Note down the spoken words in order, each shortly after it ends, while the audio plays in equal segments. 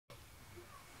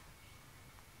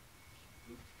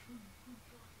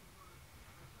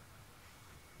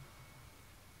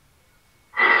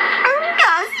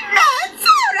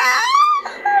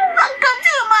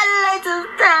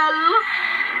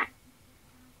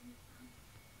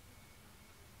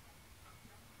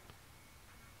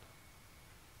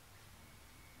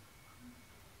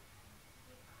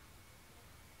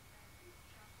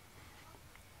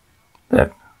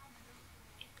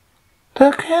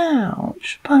The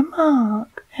Couch by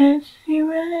Mark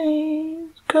S.U.A.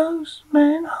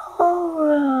 Ghostman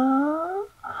Horror.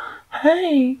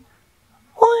 Hey,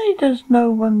 why does no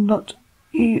one not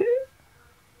even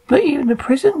the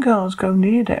prison guards go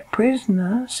near that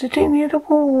prisoner sitting near the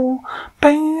wall,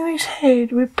 banging his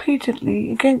head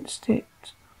repeatedly against it?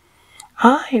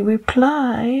 I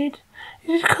replied,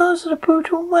 it is because of the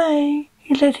brutal way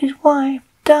he let his wife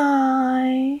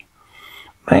die.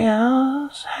 May I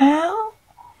ask how?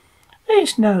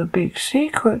 It's no big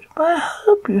secret, but I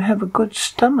hope you have a good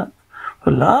stomach.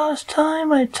 The last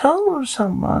time I told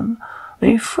someone,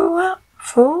 they threw up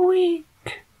for a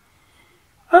week.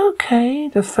 Okay,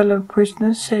 the fellow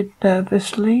prisoner said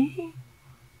nervously.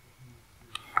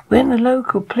 When the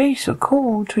local police were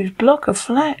called to his block of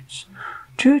flats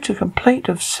due to complaint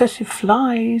of excessive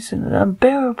flies and an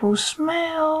unbearable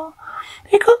smell,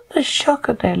 they got the shock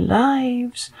of their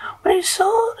lives when they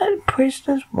saw that the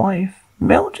prisoner's wife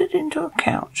melted into a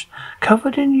couch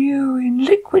covered in urine,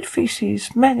 liquid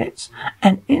feces, maggots,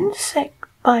 and insect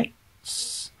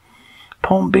bites.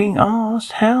 Upon being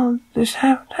asked how this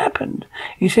had happened,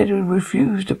 he said he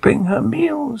refused to bring her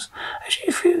meals, and she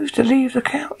refused to leave the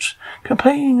couch,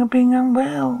 complaining of being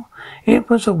unwell. It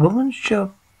was a woman's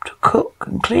job to cook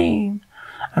and clean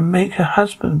and make her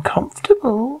husband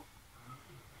comfortable.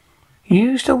 He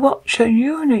used to watch her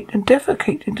urinate and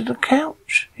defecate into the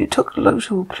couch. It took the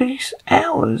local police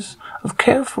hours of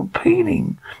careful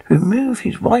peeling to remove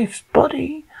his wife's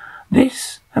body.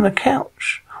 This and the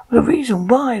couch were the reason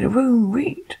why the room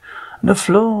reeked and the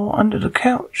floor under the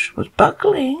couch was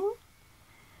buckling.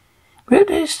 With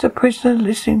this, the prisoner,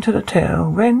 listening to the tale,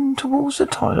 ran towards the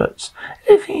toilets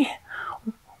as if he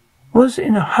was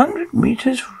in 100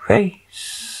 meters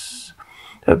race.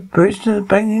 The prisoner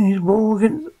banging his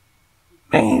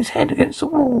head against the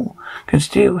wall, can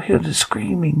still hear the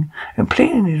screaming and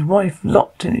pleading his wife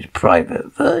locked in his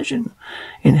private version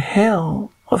of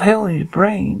hell in his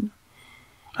brain.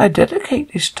 I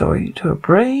dedicate this story to a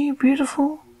brave,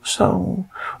 beautiful soul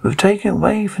who have taken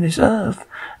away from this earth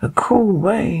a cruel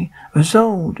way,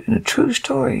 resolved in a true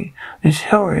story. This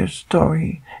horror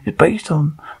story is based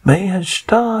on May her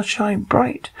star shine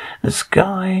bright in the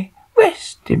sky.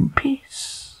 Rest in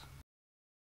peace.